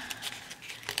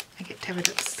 I get tired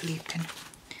of sleeping.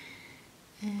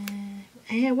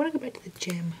 I want to go back to the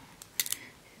gym,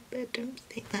 but I don't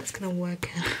think that's going to work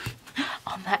out.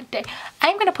 on that day.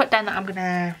 I'm going to put down that I'm going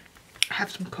to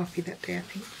have some coffee that day, I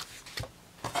think.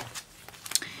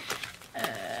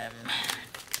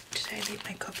 Did I leave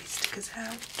my coffee stickers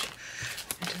out?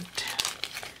 I don't.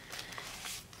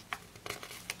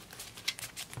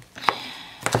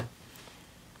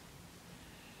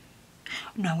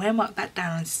 No, I'm going to mark that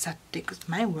down on Saturday because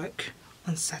my work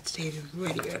on Saturday is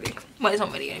really early. Well, it's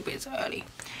not really early, but it's early.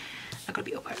 I've got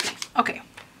to be up early. Okay.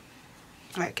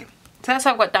 Right, okay. So that's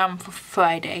what I've got down for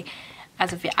Friday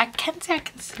as of yet. I can say I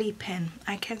can sleep in.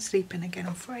 I can sleep in again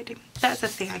on Friday. That's the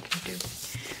thing I can do.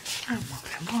 I'm not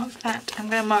going to mark that. I'm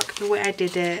going to mark the way I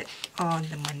did it on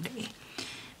the Monday.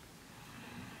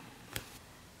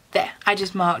 There. I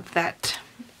just marked that.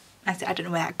 I don't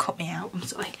know where that cut me out. I'm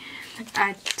sorry.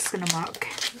 I'm just going to mark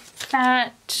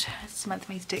that.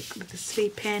 Samanthamsticks with the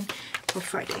sleep in for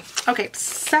Friday. Okay,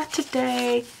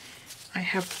 Saturday I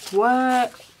have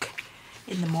work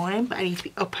in the morning, but I need to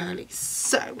be up early.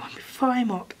 So before I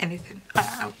mark anything,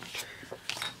 I'll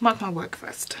mark my work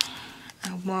first.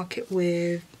 I'll mark it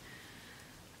with,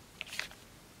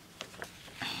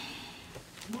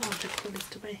 what other colours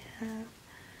do I have?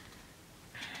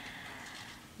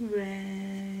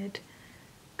 Red.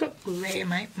 Got grey. I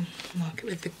might mark it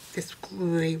with this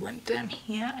grey one down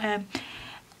here.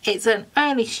 It's an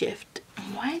early shift.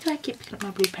 Why do I keep picking up my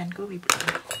blue pen? Go blue.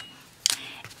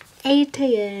 8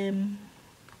 AM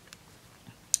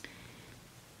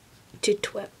to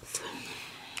 12.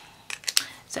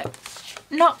 So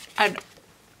not a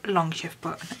long shift,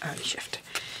 but an early shift.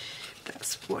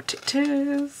 That's what it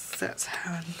is. That's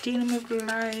how I'm dealing with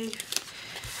life.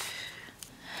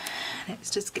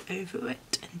 Let's just get over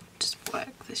it and just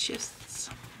work the shifts.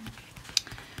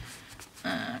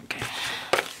 Okay.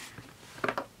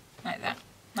 Like that.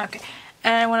 Okay.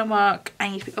 And I want to mark, I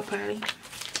need to be up early.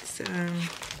 So,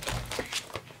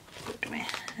 what do I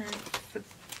have for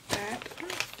that? I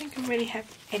don't think I really have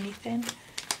anything.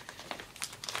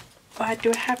 Or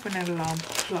do I have an alarm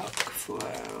clock for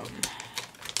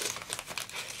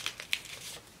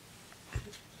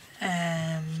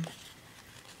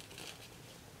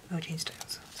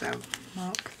LauraJanestyles? So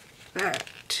mark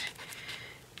that.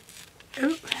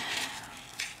 Oh,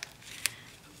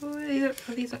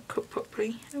 these aren't cut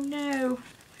properly. Oh no.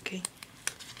 Okay,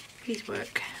 please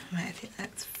work. Right, I think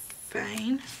that's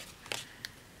fine.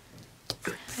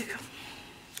 Oh, there we go.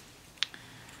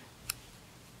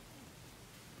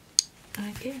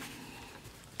 Okay.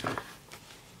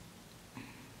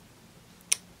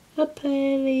 Up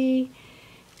early.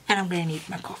 And I'm going to need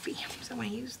my coffee, so I'm going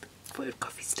to use the foiled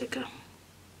coffee sticker.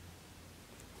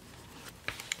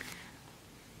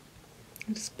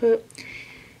 I'll just put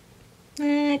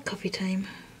coffee time,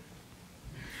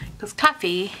 because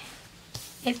coffee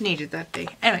is needed that day.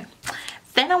 Anyway,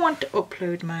 then I want to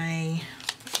upload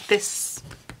this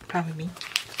plan with me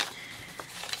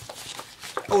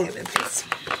all over the place.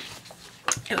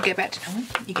 It'll get back to normal.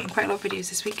 You're getting quite a lot of videos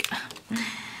this week.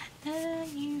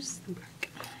 Use the black.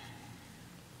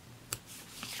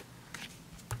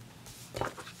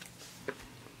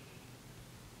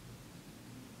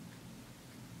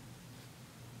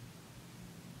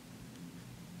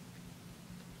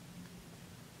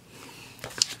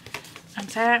 I'm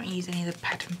sorry I haven't used any of the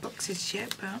pattern boxes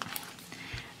yet, but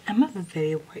I'm a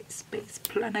very white space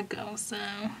planner girl, so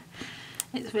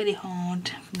it's really hard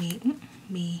for me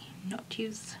not to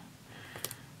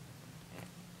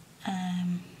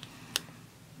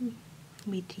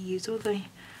use all the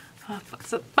half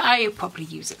boxes, but I'll probably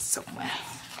use it somewhere.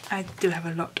 I do have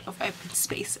a lot of open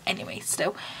space anyway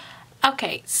still.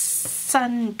 Okay,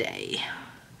 Sunday.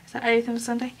 Is that everything for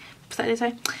Sunday? Saturday,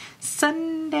 sorry.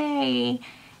 Sunday.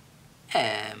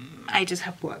 I just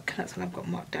have work. That's what I've got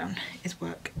marked down is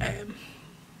work.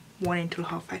 1 until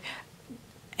 5:30.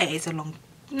 It is a long.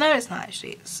 No, it's not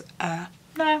actually. It's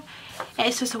no.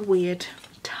 It's just a weird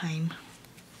time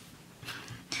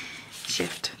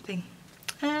shift thing.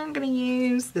 I'm gonna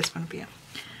use this one up here.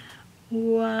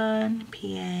 1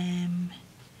 PM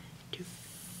to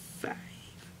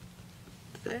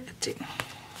 5:30.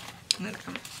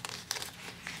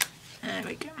 There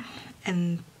we go.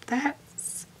 And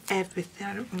that's everything.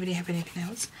 I don't really have anything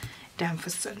else down for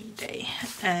Sunday.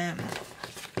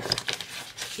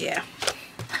 Yeah.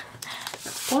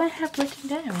 That's all I have written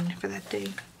down for that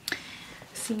day.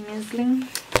 Seamlessly.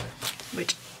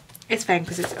 Which is fine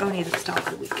because it's only the start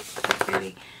of the week. I don't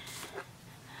really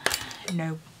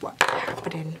know what's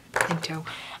happening until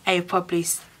I probably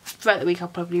throughout the week I'll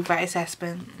probably write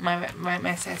assessment, write my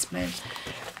assessment,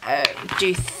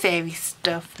 do theory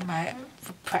stuff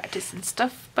for practice and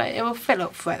stuff, but it will fill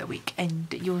up throughout the week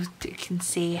and you can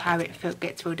see how it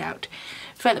gets filled out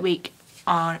throughout the week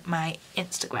on my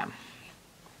Instagram.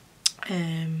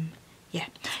 Yeah,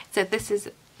 so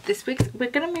this week we're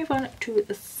gonna move on to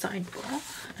the sidebar.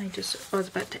 I was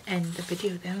about to end the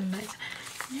video there and like,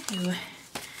 no,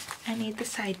 I need the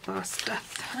sidebar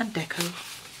stuff and deco.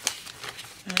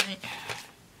 Right,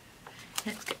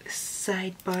 let's get this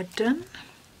sidebar done.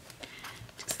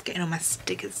 Just getting all my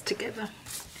stickers together.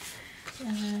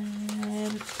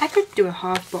 I could do a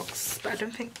half box, but I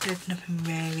don't think there's nothing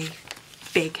really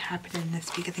big happening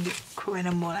this week. I think it's kind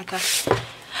of more like a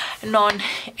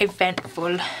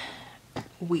non-eventful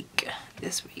week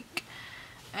this week.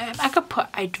 I could put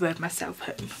I drove myself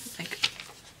home. Like,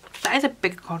 that is a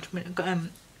big accomplishment.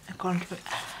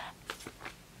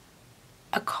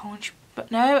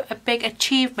 A big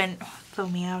achievement for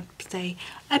me. I would say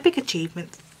a big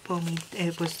achievement for me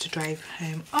it was to drive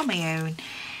home on my own.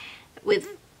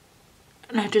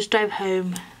 Just drive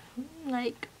home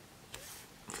like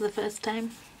for the first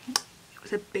time. It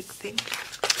was a big thing,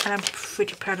 and I'm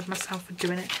pretty proud of myself for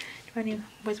doing it.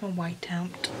 Where's my white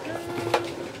out?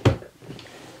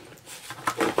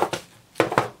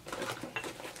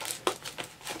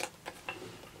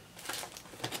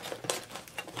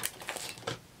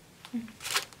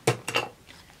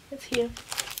 It's here.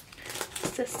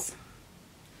 What's this?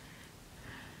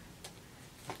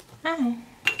 Oh.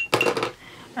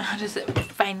 Just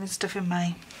finding stuff in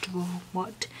my drawer.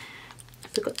 What? I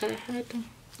forgot that I had them.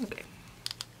 Okay.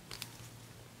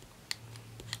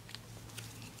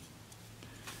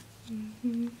 I'm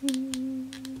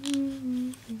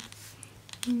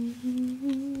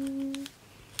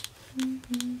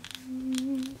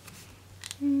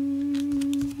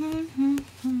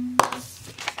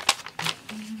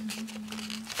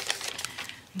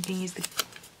going to use the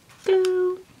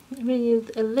glue. I'm going to use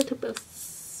a little bit of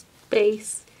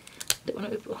space. Don't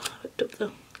want to put up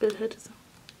the good head.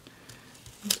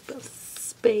 A little bit of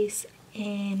space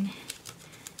in.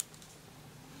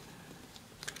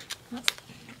 That's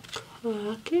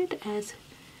crooked as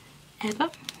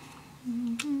ever.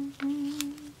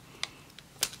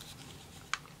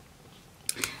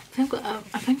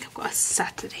 I think I've got a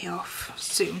Saturday off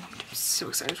soon. I'm so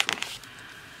excited for.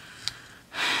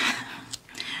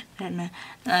 I don't know.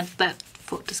 That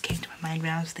thought just came to my mind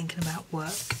when I was thinking about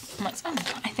work. I'm like, oh,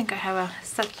 I think I have a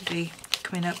Saturday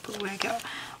coming up where I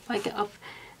get off,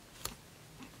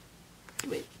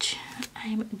 which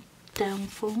I'm down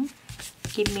for.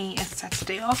 Give me a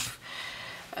Saturday off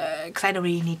because I don't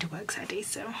really need to work Saturday,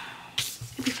 so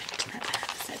it'll be fun to have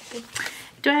a Saturday.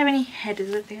 Do I have any headers?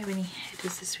 I don't think I have any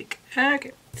headers this week.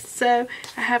 Okay, so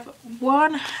I have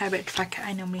one habit tracker.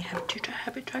 I normally have 2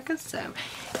 habit trackers, so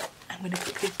I'm going to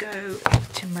quickly go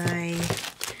to my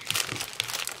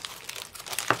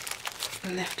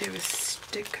leftover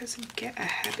stickers and get a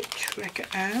habit tracker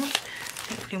out.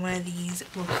 Hopefully one of these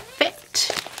will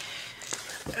fit.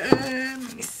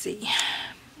 Let me see.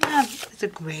 It's a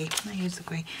grey. I use the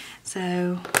grey.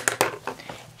 So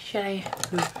should I?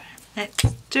 Let's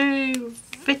do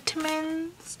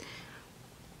vitamins.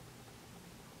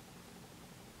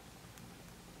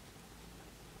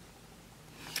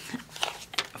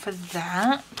 For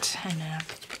that, and then I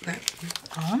have to put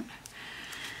that on.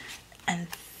 And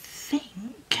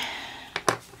think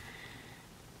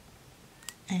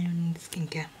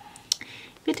skincare.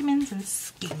 Vitamins and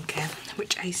skincare,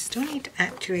 which I still need to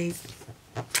actually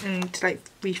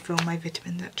refill my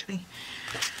vitamins actually.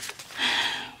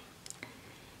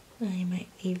 I might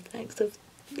leave like so.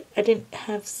 I didn't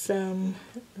have some.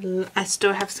 I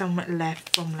still have some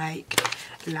left from like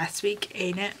last week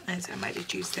in it, and so I might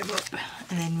just use them up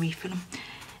and then refill them,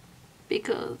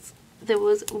 because there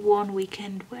was one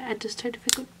weekend where I just totally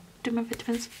forgot to do my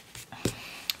vitamins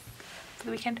for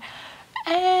the weekend.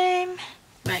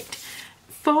 Right,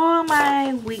 for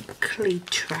my weekly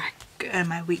track,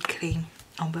 my weekly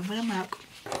when I'm out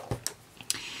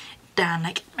down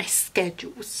like my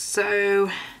schedule. So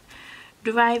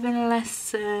driving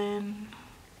lesson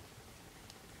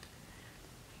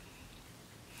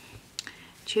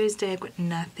Tuesday I've got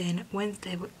nothing,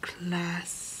 Wednesday I've got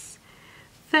class,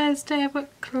 Thursday I've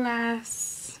got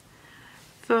class,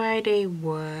 Friday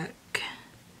work,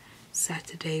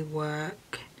 Saturday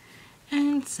work,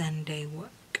 and Sunday work.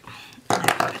 And I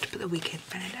forgot to put the weekend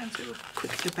planner down, so we'll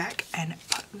quickly go back and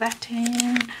put that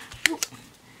in. Oh,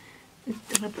 I'm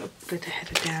going to put a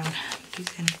header down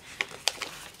using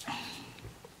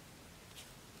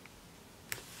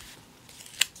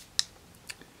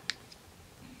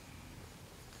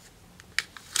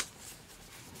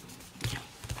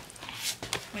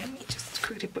let me just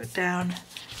quickly put down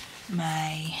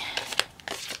my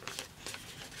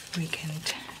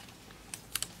weekend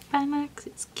banner because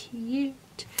it's cute.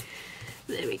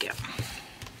 There we go.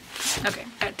 Okay,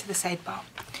 back to the sidebar.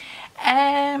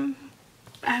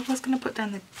 I was gonna put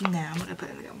down the, no, I'm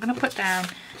gonna put down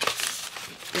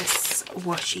this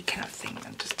washi kind of thing.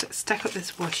 I'm just stack up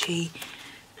this washi.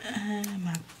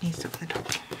 I need stuff on the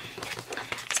top.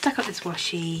 Stack up this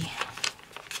washi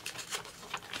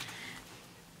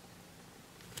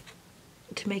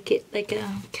to make it like a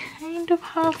kind of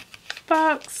half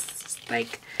box.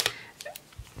 Like,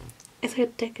 it's like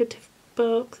a decorative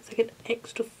box. It's like an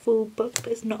extra full box,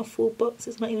 but it's not a full box.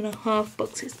 It's not even a half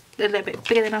box. It's a little bit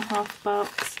bigger than a half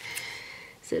box.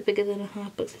 Is it bigger than a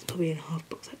half box? It's probably in a half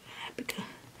box. Bigger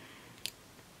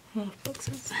half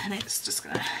boxes, and it's just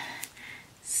gonna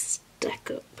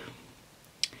stack up.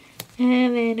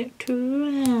 And then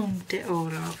to round it all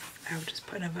off, I'll just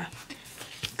put another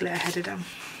glitter header down.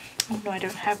 Oh no, I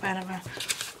don't have another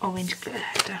orange glitter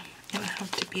header. It will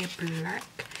have to be a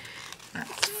black.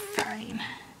 That's fine.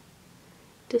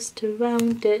 Just to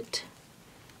round it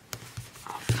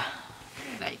off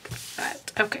like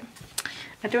that. Okay.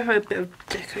 I do have a bit of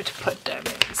deco to put down.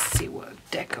 Let's see what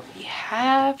deco we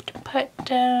have to put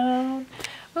down.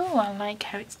 Oh, I like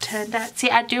how it's turned out. See,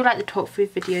 I do like the talk through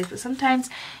videos, but sometimes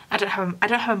I don't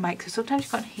have a mic, so sometimes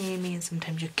you can't hear me and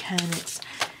sometimes you can. It's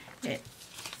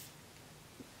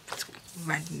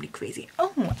randomly crazy.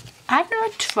 Oh, I've never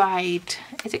tried,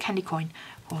 is it candy corn?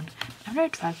 I've never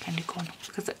tried candy corn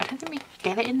because I don't think we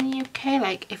get it in the UK.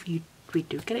 Like, if we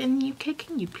do get it in the UK,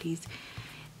 can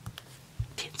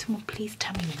someone please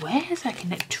tell me where so I can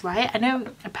try it? I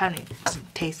know apparently it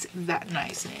doesn't taste that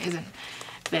nice and it isn't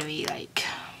very like,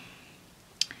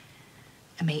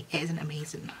 it isn't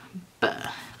amazing,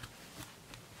 but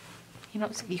you know,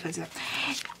 you guys,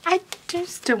 I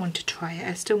just still want to try it.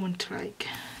 I still want to like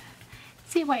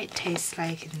see what it tastes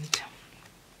like and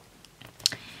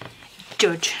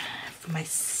judge for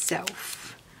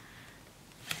myself.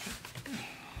 I'm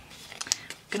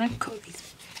gonna cut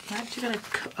these. I'm actually gonna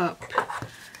cut up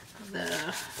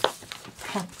the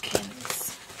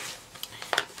pumpkins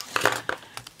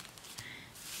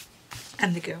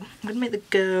and the girl. I'm gonna make the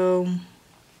girl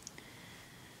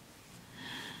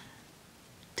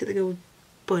take the girl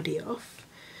body off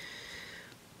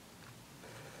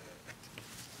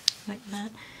like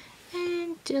that,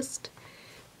 and just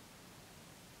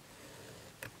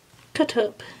cut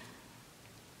up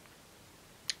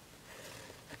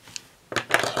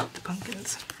the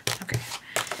pumpkins. Okay,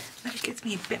 that gives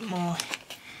me a bit more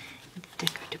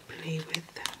deco to play with.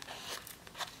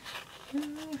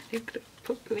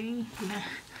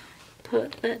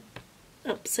 Put that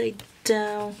upside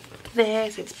down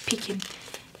there so it's peeking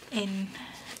in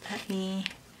at me.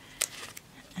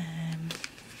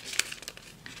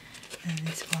 And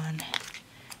this one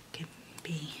can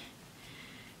be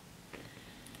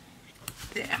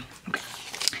there. Okay.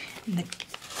 And the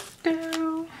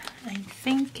girl, I'm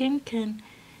thinking, can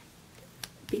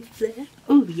be there.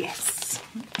 Oh yes.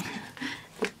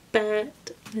 But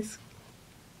this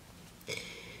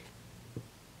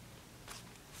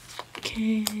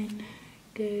can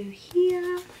go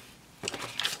here.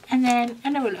 And then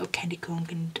another little candy corn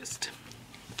can just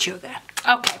chill there.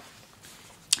 Okay.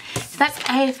 So that's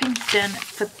everything done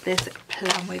for this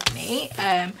plan with me.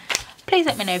 Please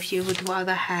let me know if you would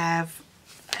rather have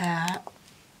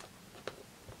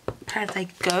Plans I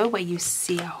Go, where you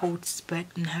see a whole spread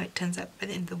and how it turns out by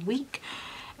the end of the week,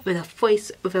 with a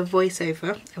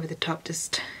voiceover over the top,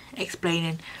 just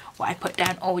explaining what I put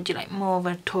down, or would you like more of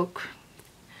a talk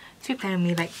through plan with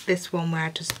me like this one, where I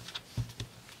just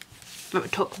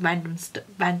talk random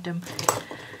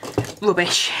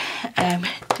rubbish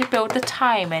to build the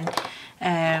time and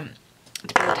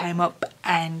to build the time up,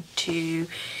 and to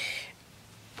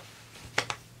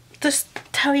just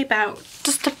tell you about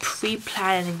just a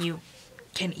pre-plan, and you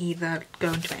can either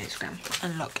go into my Instagram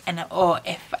and look, or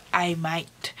if I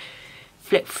might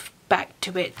flip back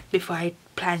to it before I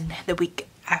plan the week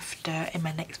after in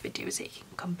my next video, so you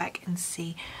can come back and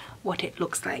see what it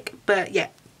looks like. But yeah,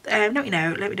 let me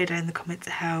know down in the comments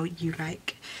how you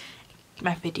like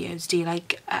my videos. Do you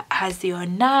like as they are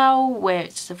now, where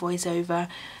it's just a voiceover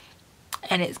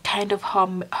and it's kind of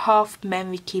half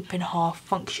memory keeping, half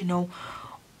functional,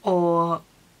 or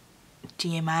do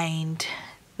you mind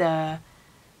the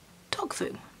talk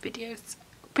through videos?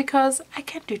 Because I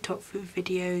can do talk through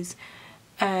videos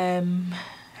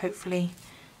hopefully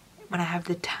when I have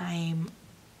the time,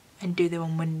 and do them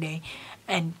on Monday,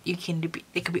 and they can be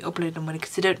uploaded on Monday,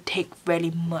 because they don't take really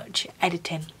much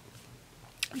editing,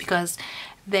 because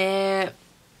I'm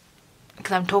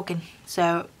talking,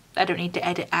 so I don't need to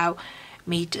edit out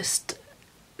me just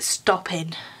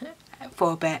stopping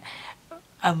for a bit,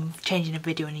 changing a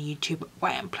video on YouTube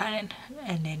while I'm planning,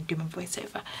 and then do my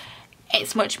voiceover. it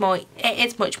is much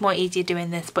more easier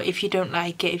doing this. But if you don't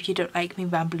like it, if you don't like me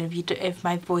rambling, if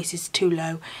my voice is too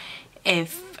low,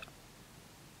 if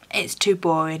it's too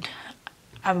boring,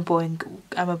 I'm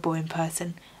a boring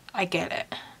person, I get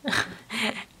it.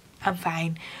 I'm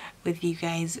fine with you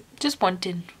guys just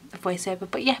wanting a voiceover.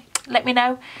 But yeah, let me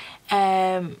know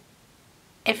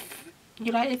if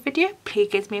you like this video. Please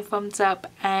give me a thumbs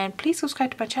up and please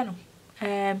subscribe to my channel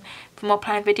for more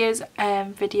planning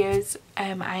videos.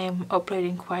 I am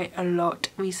uploading quite a lot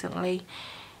recently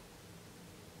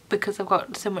because I've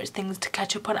got so much things to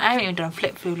catch up on. I haven't even done a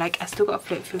flip through. Like, I still got a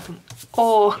flip through from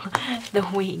all the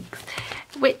weeks,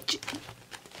 which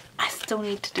I still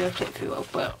need to do a flip through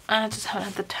of, but I just haven't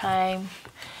had the time.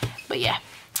 But yeah,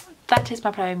 that is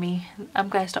my plan with me. I'm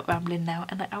going to stop rambling now,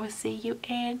 and I will see you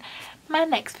in my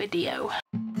next video.